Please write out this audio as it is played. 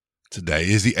Today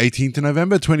is the 18th of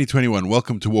November 2021.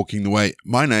 Welcome to Walking the Way.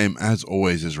 My name, as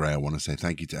always, is Ray. I want to say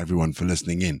thank you to everyone for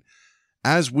listening in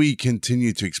as we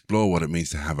continue to explore what it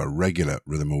means to have a regular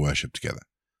rhythm of worship together.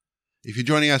 If you're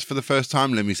joining us for the first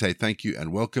time, let me say thank you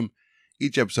and welcome.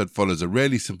 Each episode follows a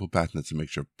really simple pattern. It's a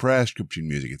mixture of prayer, scripture, and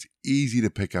music. It's easy to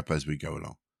pick up as we go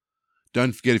along.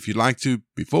 Don't forget, if you'd like to,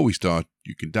 before we start,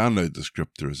 you can download the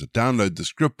script. There is a download the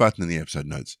script button in the episode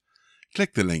notes.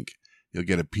 Click the link. You'll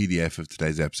get a PDF of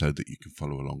today's episode that you can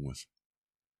follow along with.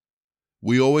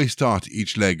 We always start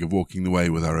each leg of Walking the Way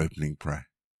with our opening prayer.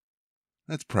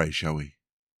 Let's pray, shall we?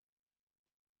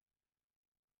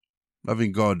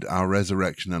 Loving God, our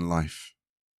resurrection and life.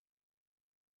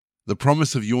 The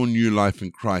promise of your new life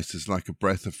in Christ is like a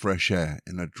breath of fresh air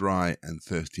in a dry and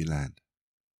thirsty land.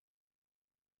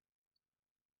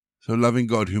 So, loving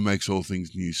God who makes all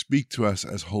things new, speak to us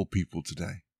as whole people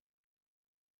today.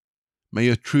 May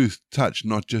your truth touch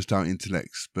not just our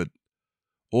intellects, but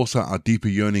also our deeper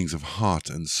yearnings of heart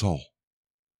and soul.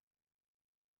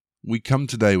 We come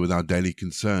today with our daily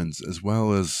concerns as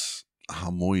well as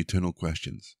our more eternal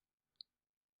questions.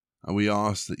 And we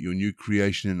ask that your new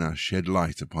creation in us shed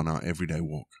light upon our everyday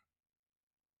walk.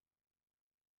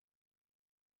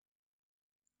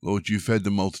 Lord, you fed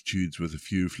the multitudes with a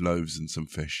few loaves and some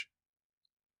fish.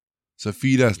 So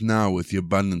feed us now with the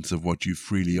abundance of what you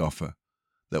freely offer,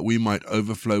 that we might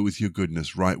overflow with your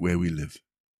goodness right where we live.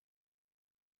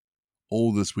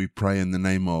 All this we pray in the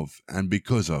name of and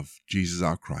because of Jesus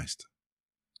our Christ.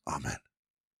 Amen.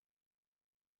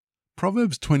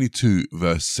 Proverbs 22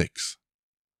 verse 6.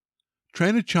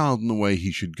 Train a child in the way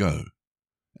he should go,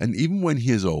 and even when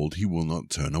he is old, he will not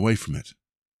turn away from it.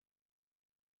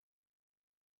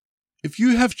 If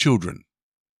you have children,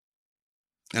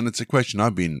 and it's a question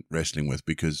I've been wrestling with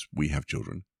because we have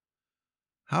children,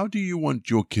 how do you want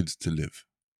your kids to live?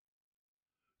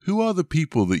 Who are the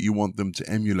people that you want them to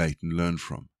emulate and learn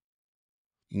from?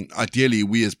 Ideally,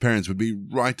 we as parents would be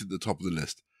right at the top of the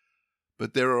list,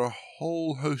 but there are a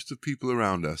whole host of people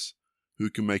around us who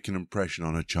can make an impression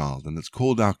on a child, and it's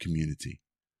called our community.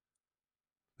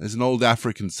 There's an old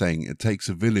African saying, it takes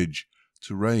a village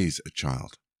to raise a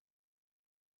child.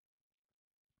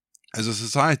 As a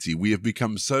society, we have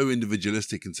become so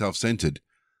individualistic and self-centered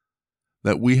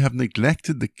that we have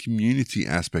neglected the community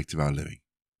aspect of our living.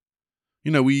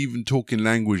 You know, we even talk in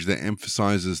language that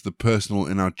emphasizes the personal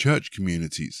in our church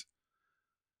communities.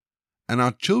 And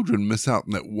our children miss out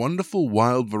on that wonderful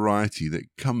wild variety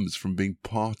that comes from being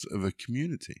part of a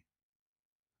community.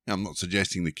 Now, I'm not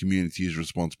suggesting the community is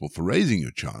responsible for raising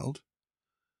your child,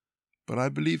 but I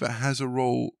believe it has a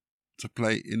role to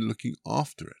play in looking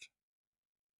after it.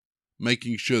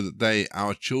 Making sure that they,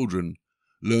 our children,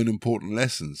 learn important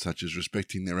lessons such as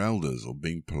respecting their elders or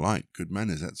being polite, good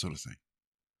manners, that sort of thing.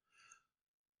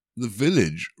 The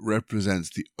village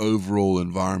represents the overall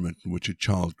environment in which a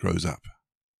child grows up.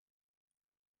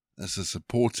 As a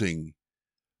supporting,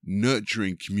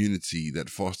 nurturing community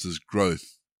that fosters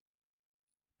growth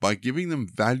by giving them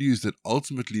values that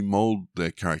ultimately mold their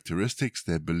characteristics,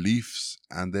 their beliefs,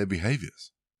 and their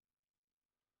behaviors.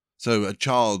 So a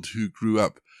child who grew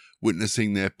up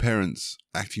witnessing their parents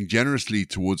acting generously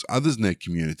towards others in their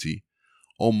community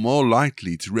are more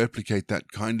likely to replicate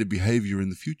that kind of behavior in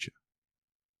the future.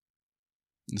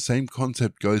 And the same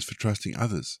concept goes for trusting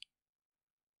others,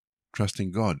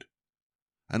 trusting God,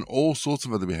 and all sorts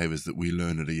of other behaviors that we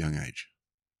learn at a young age.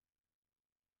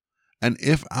 And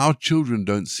if our children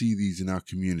don't see these in our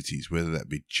communities, whether that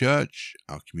be church,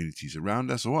 our communities around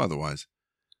us, or otherwise,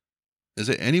 is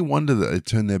it any wonder that they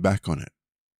turn their back on it?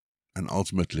 And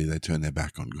ultimately, they turn their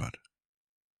back on God.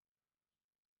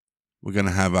 We're going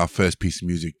to have our first piece of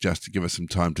music just to give us some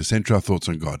time to center our thoughts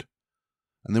on God.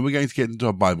 And then we're going to get into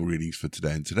our Bible readings for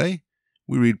today. And today,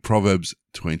 we read Proverbs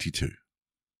 22.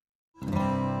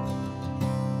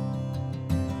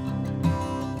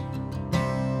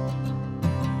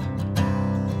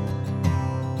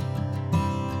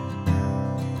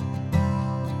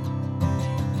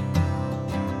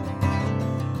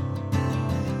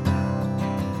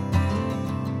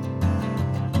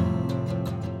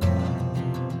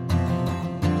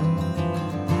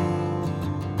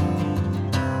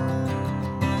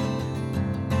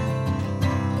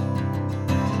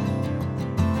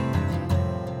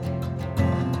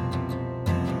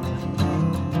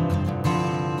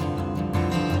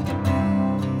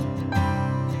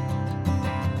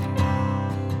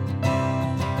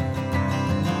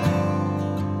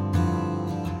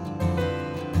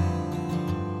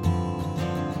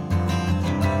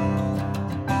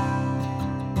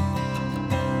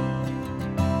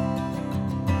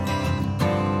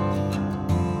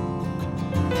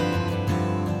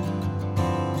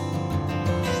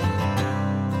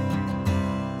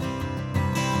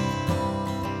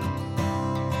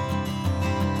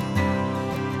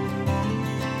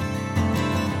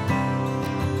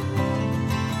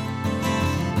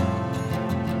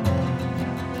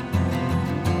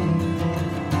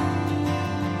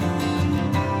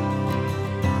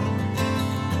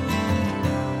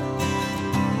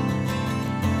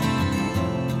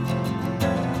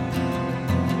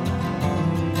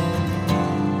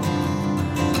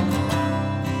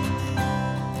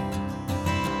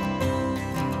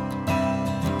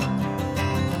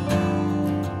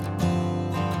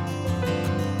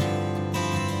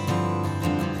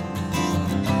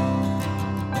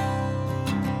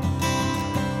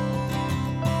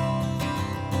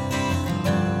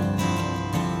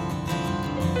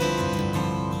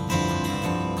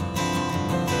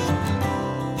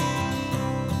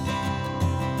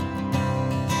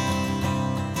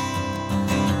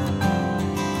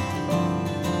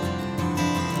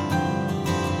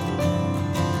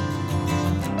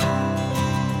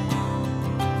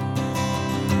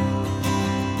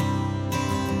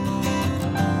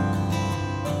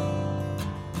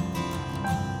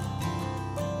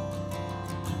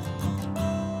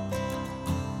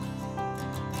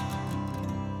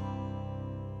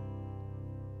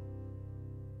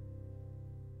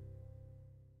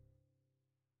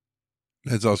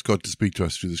 Let's ask God to speak to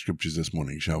us through the scriptures this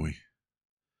morning, shall we?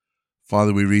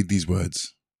 Father, we read these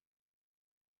words.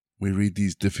 We read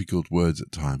these difficult words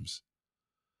at times,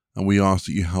 and we ask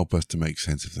that you help us to make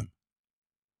sense of them.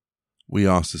 We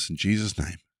ask this in Jesus'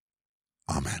 name.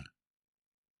 Amen.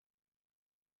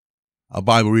 Our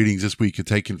Bible readings this week are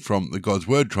taken from the God's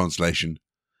Word translation,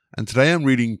 and today I'm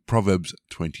reading Proverbs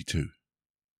 22.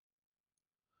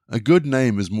 A good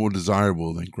name is more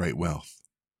desirable than great wealth.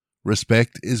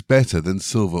 Respect is better than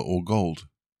silver or gold.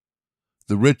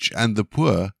 The rich and the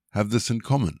poor have this in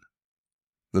common.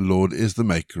 The Lord is the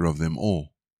maker of them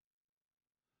all.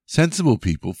 Sensible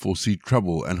people foresee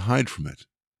trouble and hide from it,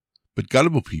 but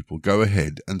gullible people go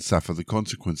ahead and suffer the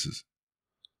consequences.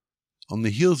 On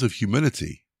the heels of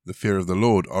humility, the fear of the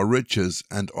Lord, are riches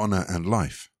and honor and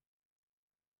life.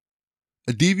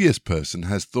 A devious person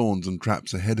has thorns and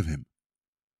traps ahead of him.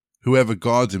 Whoever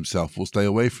guards himself will stay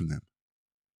away from them.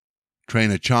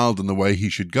 Train a child in the way he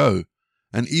should go,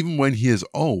 and even when he is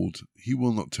old, he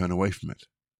will not turn away from it.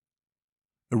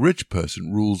 A rich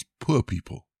person rules poor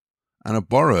people, and a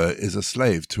borrower is a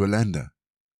slave to a lender.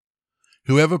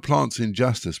 Whoever plants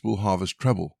injustice will harvest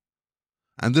trouble,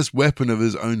 and this weapon of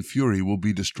his own fury will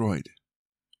be destroyed.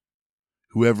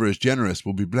 Whoever is generous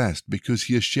will be blessed, because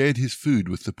he has shared his food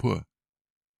with the poor.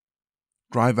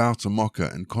 Drive out a mocker,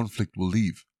 and conflict will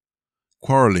leave.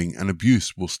 Quarreling and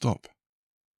abuse will stop.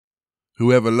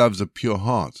 Whoever loves a pure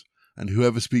heart and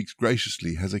whoever speaks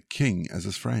graciously has a king as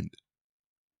his friend.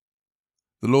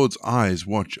 The Lord's eyes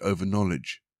watch over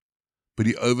knowledge, but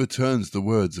he overturns the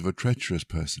words of a treacherous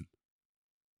person.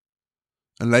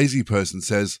 A lazy person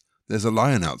says, "There's a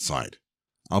lion outside.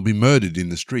 I'll be murdered in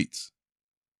the streets."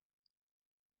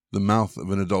 The mouth of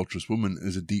an adulterous woman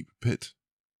is a deep pit.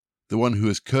 The one who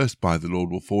is cursed by the Lord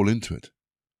will fall into it.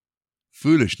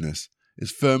 Foolishness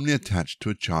is firmly attached to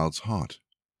a child's heart.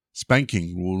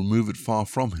 Spanking will remove it far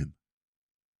from him.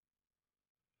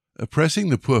 Oppressing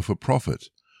the poor for profit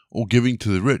or giving to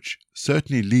the rich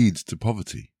certainly leads to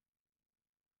poverty.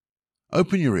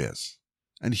 Open your ears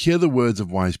and hear the words of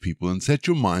wise people, and set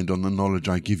your mind on the knowledge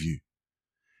I give you.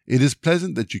 It is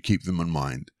pleasant that you keep them in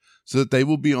mind, so that they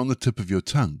will be on the tip of your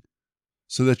tongue,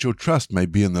 so that your trust may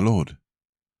be in the Lord.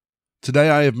 Today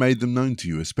I have made them known to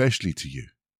you, especially to you.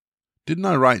 Didn't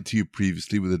I write to you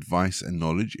previously with advice and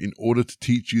knowledge, in order to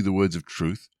teach you the words of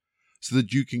truth, so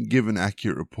that you can give an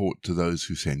accurate report to those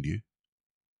who send you?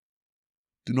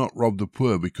 Do not rob the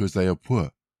poor because they are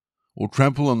poor, or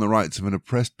trample on the rights of an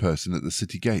oppressed person at the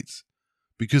city gates,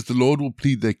 because the Lord will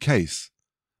plead their case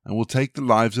and will take the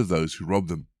lives of those who rob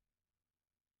them.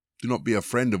 Do not be a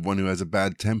friend of one who has a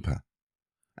bad temper,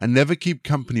 and never keep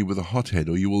company with a hothead,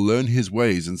 or you will learn his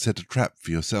ways and set a trap for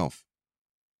yourself.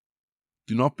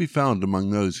 Do not be found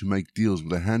among those who make deals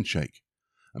with a handshake,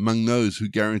 among those who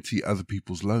guarantee other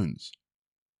people's loans.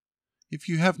 If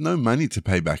you have no money to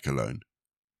pay back a loan,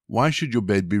 why should your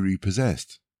bed be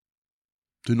repossessed?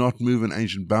 Do not move an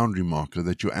ancient boundary marker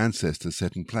that your ancestors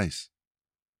set in place.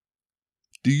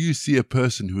 Do you see a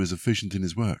person who is efficient in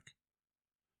his work?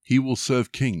 He will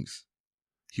serve kings.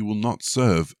 He will not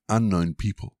serve unknown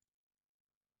people.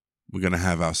 We're going to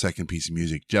have our second piece of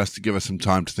music just to give us some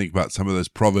time to think about some of those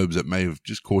proverbs that may have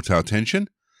just caught our attention.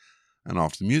 And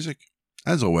after the music,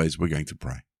 as always, we're going to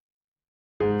pray.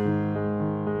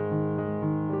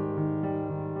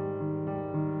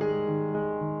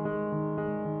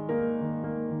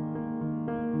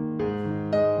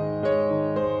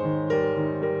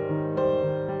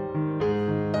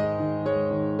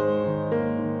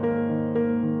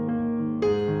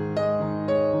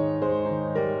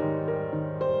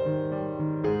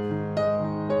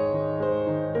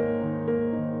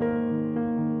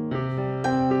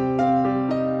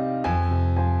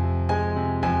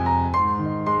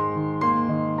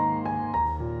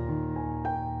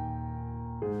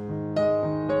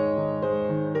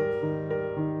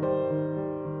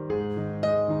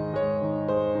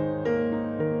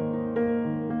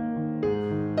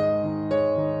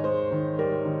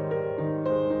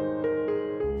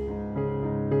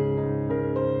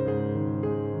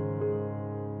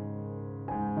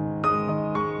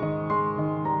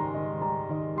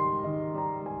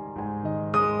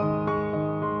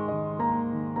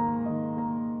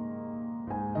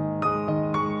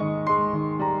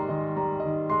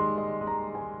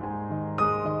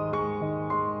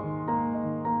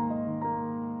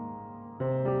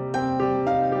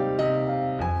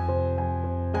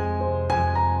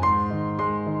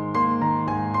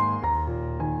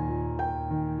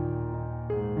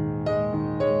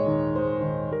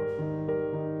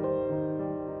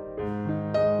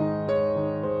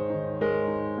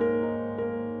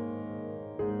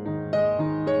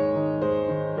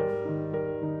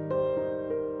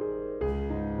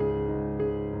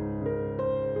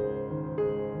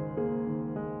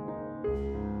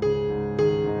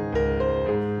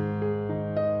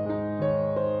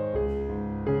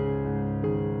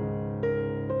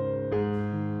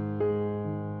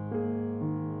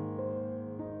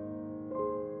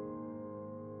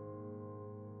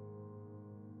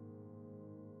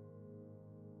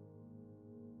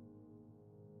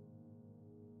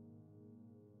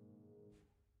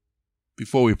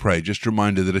 Before we pray, just a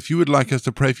reminder that if you would like us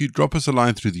to pray for you, drop us a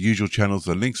line through the usual channels.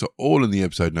 The links are all in the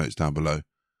episode notes down below.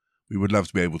 We would love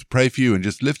to be able to pray for you and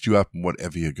just lift you up in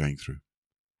whatever you're going through.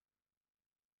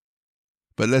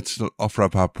 But let's offer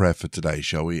up our prayer for today,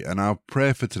 shall we? And our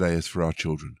prayer for today is for our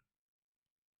children.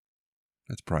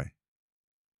 Let's pray.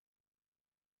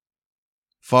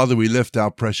 Father, we lift our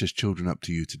precious children up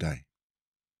to you today.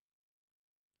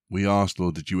 We ask,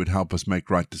 Lord, that you would help us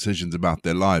make right decisions about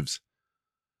their lives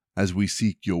as we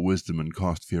seek your wisdom and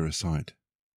cast fear aside.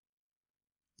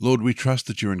 Lord, we trust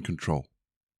that you're in control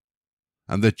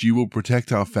and that you will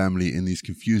protect our family in these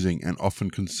confusing and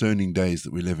often concerning days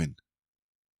that we live in.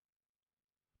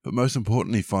 But most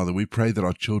importantly, Father, we pray that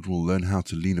our children will learn how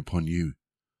to lean upon you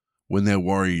when they're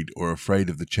worried or afraid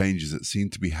of the changes that seem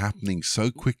to be happening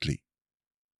so quickly.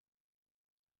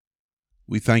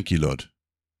 We thank you, Lord,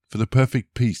 for the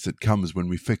perfect peace that comes when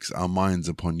we fix our minds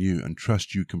upon you and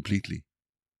trust you completely.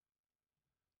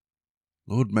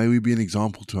 Lord, may we be an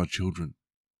example to our children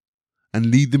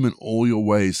and lead them in all your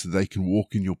ways so they can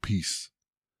walk in your peace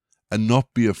and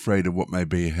not be afraid of what may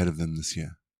be ahead of them this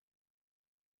year.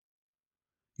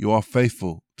 You are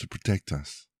faithful to protect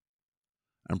us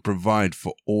and provide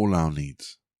for all our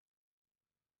needs.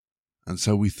 And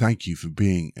so we thank you for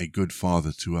being a good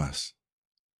Father to us.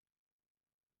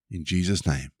 In Jesus'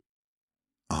 name,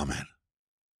 Amen.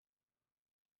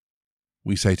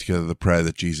 We say together the prayer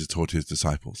that Jesus taught his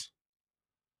disciples.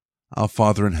 Our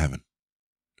Father in heaven,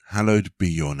 hallowed be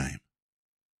your name.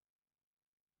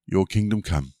 Your kingdom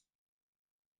come.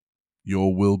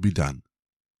 Your will be done,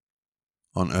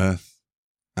 on earth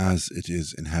as it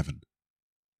is in heaven.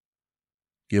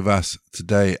 Give us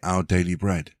today our daily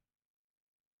bread.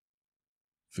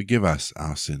 Forgive us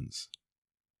our sins,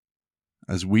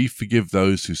 as we forgive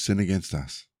those who sin against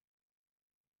us.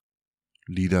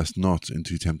 Lead us not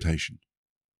into temptation,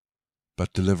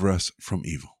 but deliver us from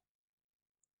evil.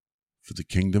 For the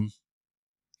kingdom,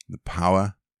 the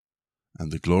power,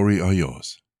 and the glory are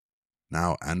yours,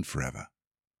 now and forever.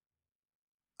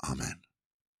 Amen.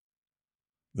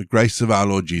 The grace of our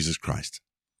Lord Jesus Christ,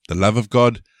 the love of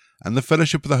God, and the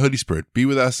fellowship of the Holy Spirit be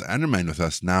with us and remain with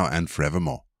us now and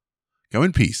forevermore. Go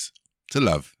in peace to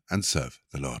love and serve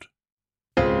the Lord.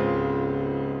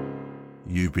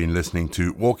 You've been listening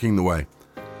to Walking the Way.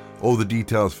 All the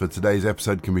details for today's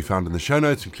episode can be found in the show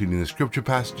notes, including the scripture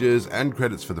passages and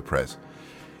credits for the prayers.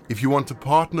 If you want to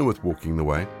partner with Walking the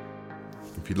Way,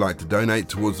 if you'd like to donate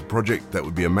towards the project, that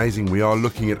would be amazing. We are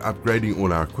looking at upgrading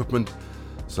all our equipment,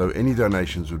 so any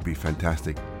donations would be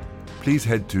fantastic. Please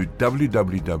head to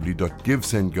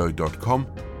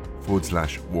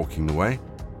www.givesendgo.com/walkingtheway.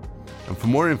 And for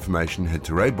more information, head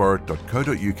to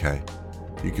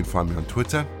rayborrett.co.uk. You can find me on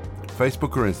Twitter,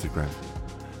 Facebook or Instagram.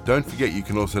 Don't forget you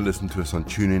can also listen to us on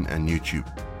TuneIn and YouTube.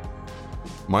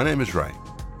 My name is Ray,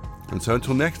 and so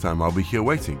until next time I'll be here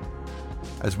waiting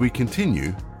as we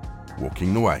continue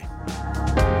walking the way.